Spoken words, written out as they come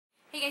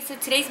Okay, so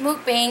today's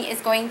mukbang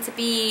is going to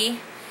be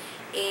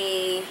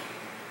a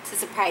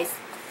surprise.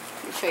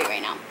 I'll show you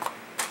right now.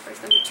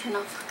 First, let me turn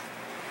off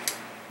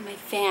my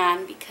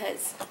fan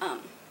because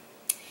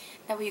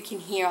that way you can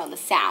hear all the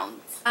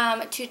sounds.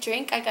 To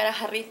drink, I got a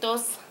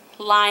Jarritos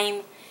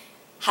lime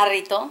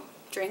jarrito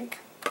drink.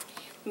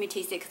 Let me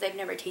taste it because I've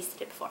never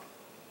tasted it before.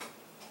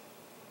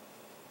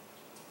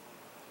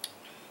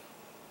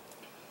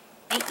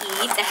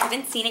 I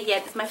haven't seen it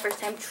yet. This is my first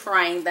time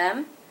trying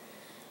them.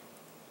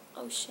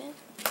 Oh shit.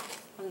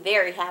 I'm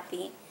very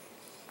happy.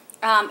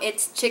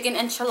 It's chicken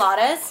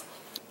enchiladas.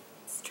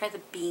 Let's try the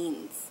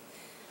beans.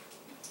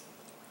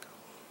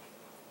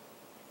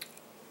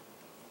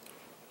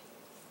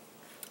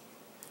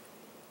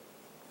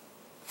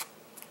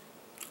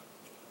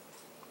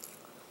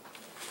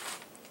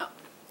 Oh,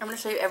 I'm going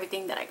to show you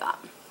everything that I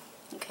got.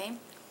 Okay?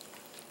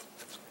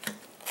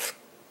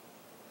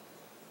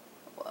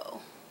 Whoa.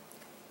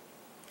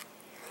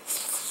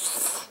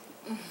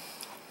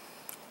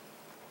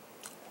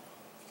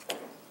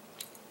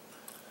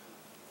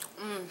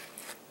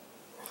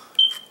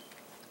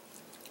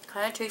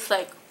 Kind of tastes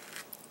like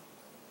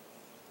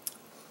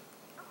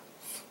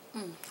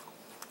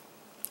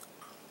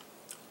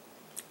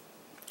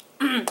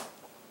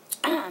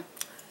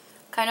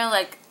kind of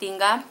like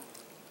tinga,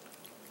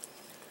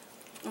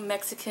 a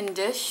Mexican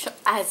dish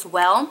as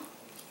well.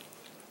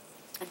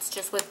 It's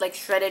just with like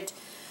shredded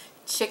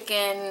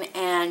chicken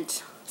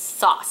and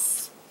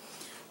sauce.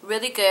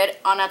 Really good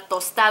on a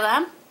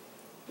tostada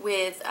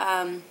with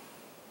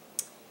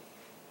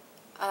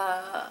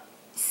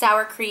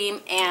sour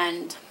cream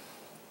and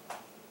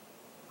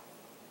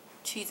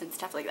cheese and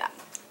stuff like that.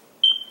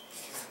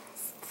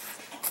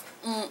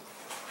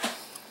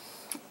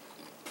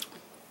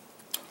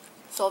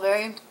 So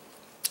very,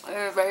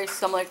 very, very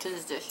similar to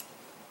this dish.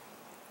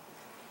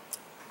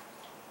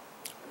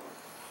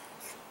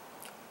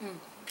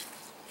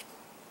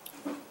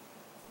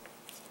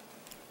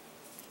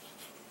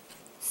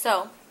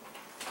 So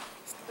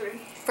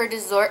for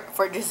dessert,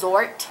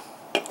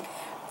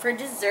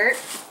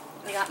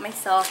 I got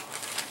myself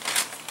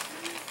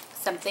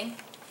something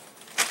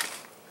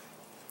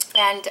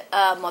and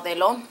a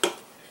Modelo,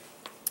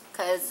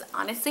 because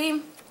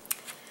honestly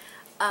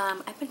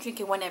I've been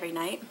drinking one every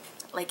night,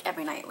 like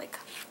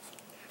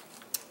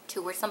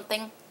 2 or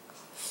something.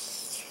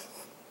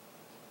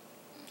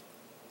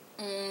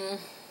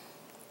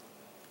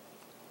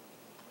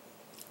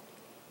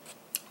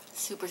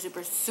 Super,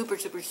 super, super,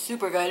 super,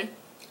 super good.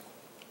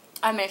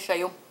 I'm gonna show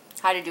you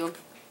how to do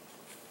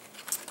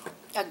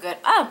a good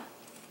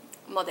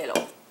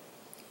Modelo.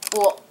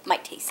 Well,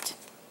 might taste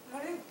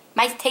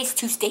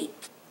to state.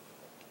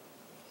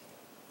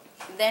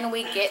 Then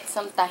we get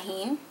some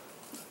tahini.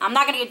 I'm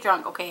not gonna get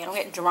drunk, okay? I don't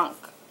get drunk.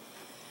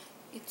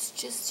 It's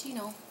just, you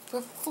know,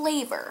 for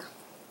flavor.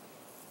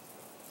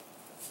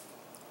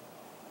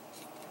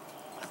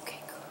 Okay,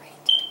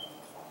 great.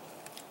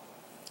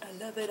 I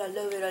love it, I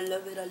love it, I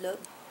love it, I love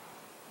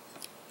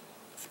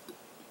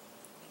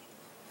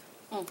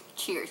it.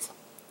 Cheers.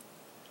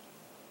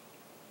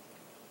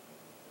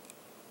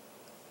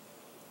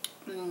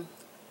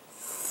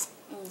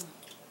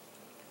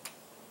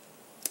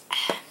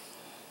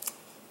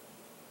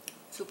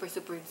 Super,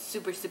 super,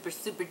 super, super,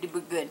 super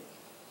duper good.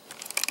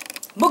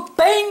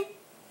 Mukbang!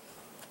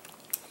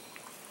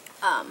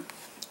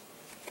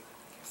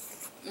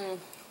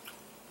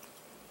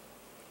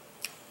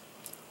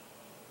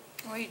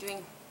 What are you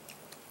doing?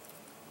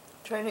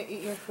 Trying to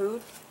eat your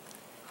food?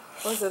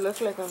 What does it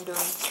look like I'm doing?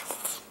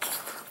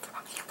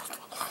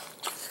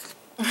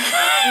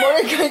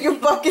 Monica, you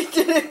fucking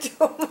did it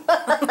too much.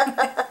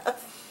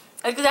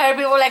 Because I heard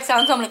people like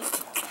sound something like.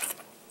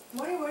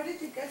 Monica, where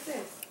did you get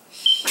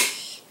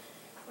this?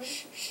 Where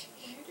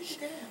did you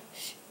get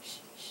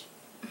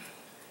it?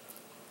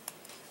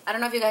 I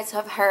don't know if you guys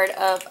have heard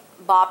of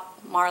Bob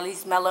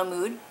Marley's Mellow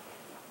Mood.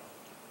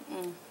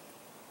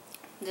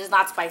 This is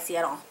not spicy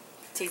at all.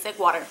 It tastes like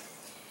water.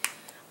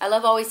 I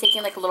love always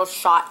taking like a little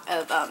shot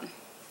of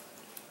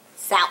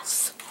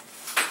sauce.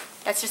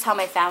 That's just how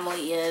my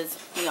family is.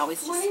 We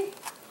always just...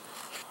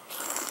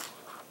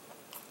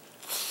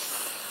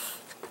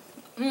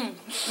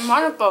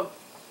 Monica,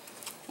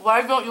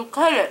 why don't you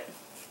cut it?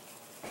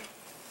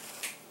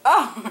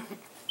 Oh!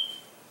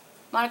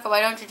 Monica,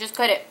 why don't you just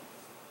cut it?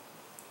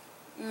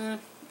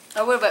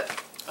 I would, but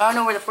I don't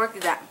know where the fork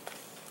is at.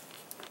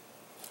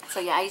 So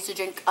yeah, I used to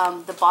drink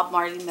the Bob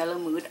Marley Mellow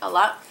Mood a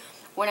lot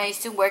when I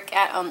used to work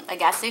at a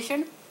gas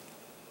station.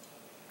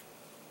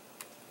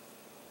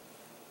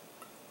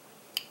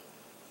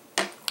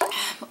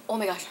 Oh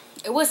my gosh,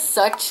 it was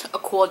such a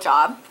cool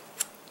job.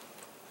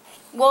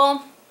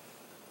 Well,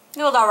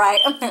 it was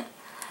alright.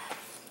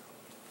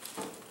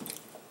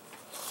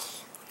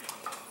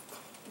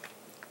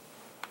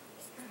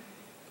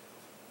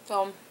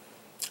 So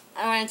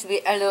I wanted to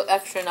be a little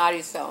extra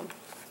naughty, so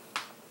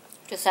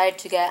decided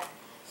to get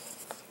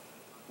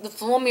the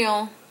full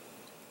meal,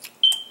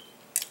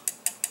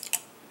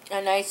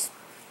 a nice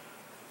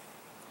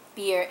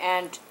beer,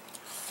 and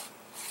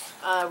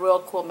a real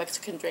cool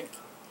Mexican drink.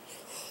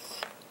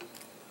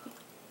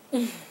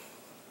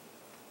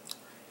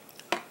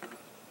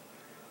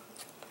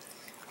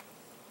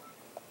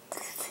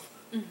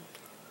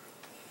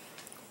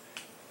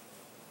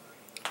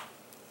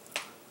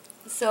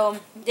 So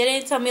they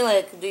didn't tell me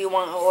like, do you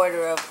want an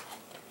order of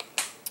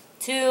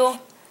 2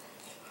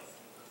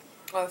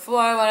 or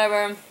 4,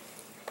 whatever,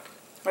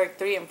 or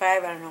 3 and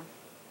 5, I don't know.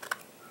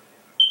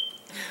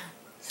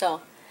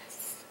 So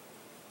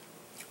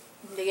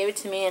they gave it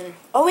to me, and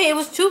oh wait, it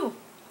was 2.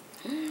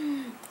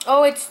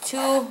 Oh, it's 2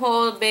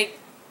 whole big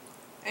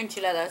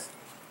enchiladas.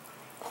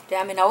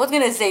 Damn it, I was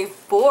gonna say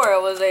 4. I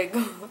was like,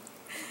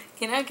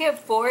 can I get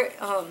 4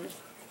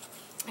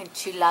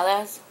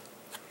 enchiladas?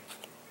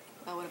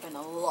 That would have been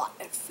a lot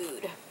of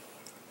food.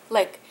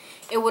 Like,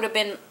 it would have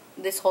been,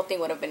 this whole thing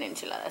would have been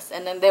enchiladas,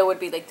 and then there would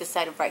be like the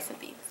side of rice and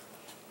beans.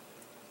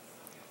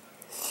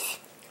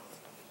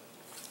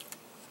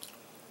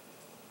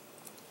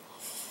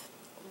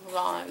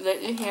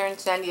 Lately here in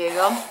San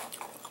Diego,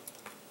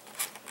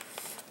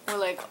 we're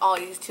like all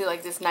used to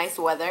like this nice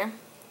weather,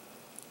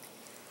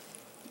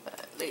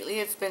 but lately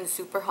it's been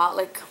super hot.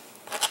 Like,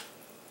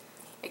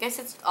 I guess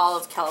it's all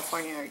of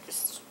California, or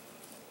just,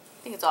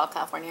 I think it's all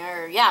California,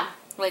 or yeah,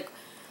 like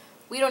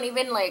we don't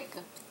even like,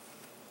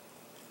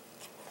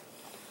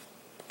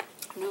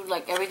 dude,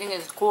 like everything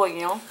is cool,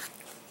 you know,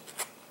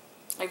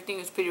 everything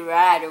is pretty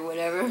rad or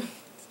whatever.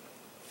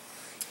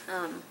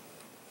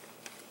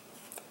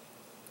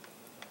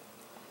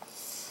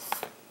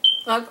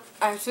 Like,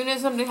 as soon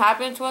as something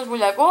happens to us, we're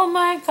like, oh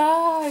my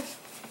gosh.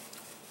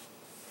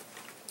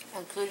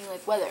 Including,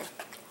 like, weather.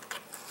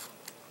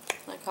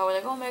 Like, how we're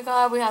like, oh my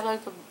god, we have,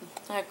 like,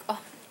 a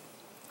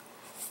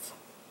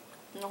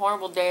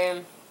horrible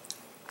day,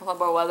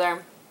 horrible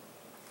weather.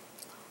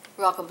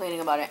 We're all complaining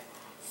about it.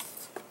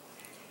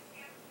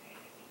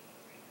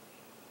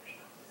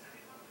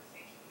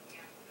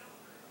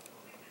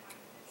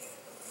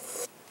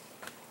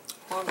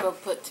 I'm gonna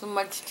put too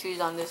much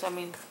cheese on this. I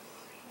mean,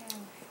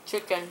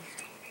 chicken.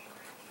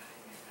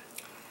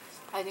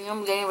 I think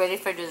I'm getting ready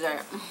for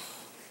dessert.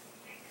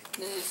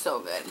 This is so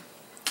good.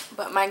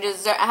 But my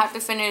dessert, I have to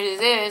finish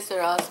this or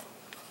else,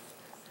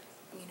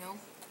 you know,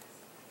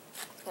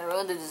 it's gonna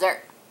ruin the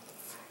dessert.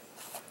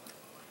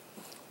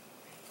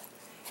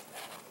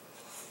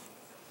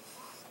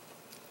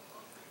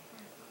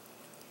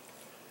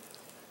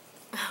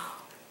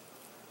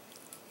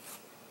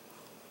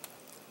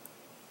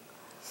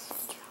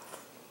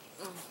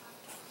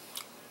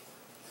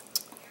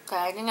 Okay,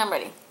 I think I'm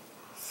ready.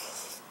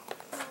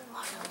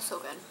 Oh, that was so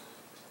good.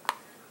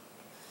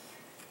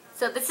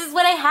 So this is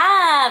what I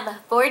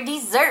have for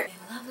dessert.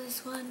 I love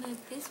this one.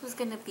 This was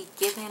gonna be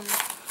given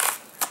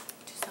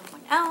to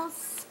someone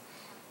else.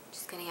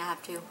 Just kidding, I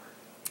have to.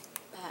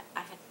 But I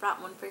had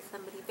brought one for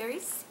somebody very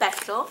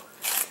special.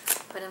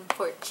 But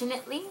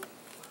unfortunately,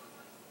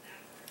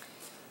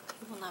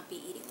 I will not be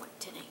eating one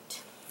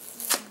tonight.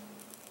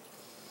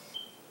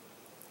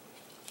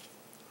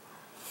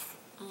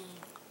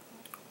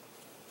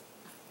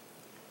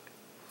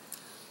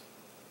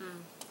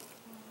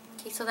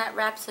 Okay, so that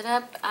wraps it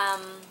up.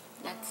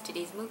 That's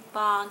today's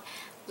mukbang.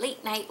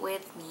 Late night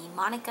with me,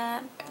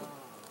 Monica.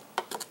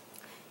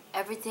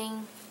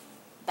 Everything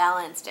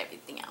balanced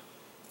everything out.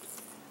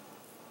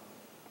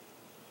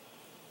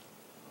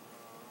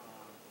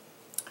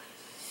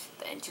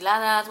 The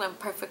enchiladas went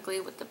perfectly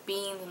with the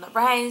beans and the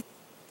rice.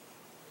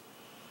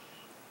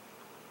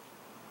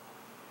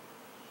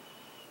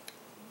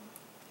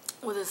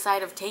 With a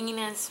side of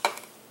tanginess.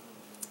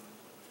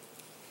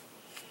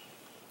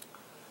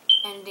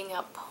 Ending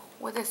up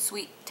with a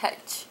sweet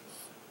touch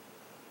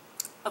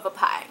of a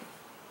pie.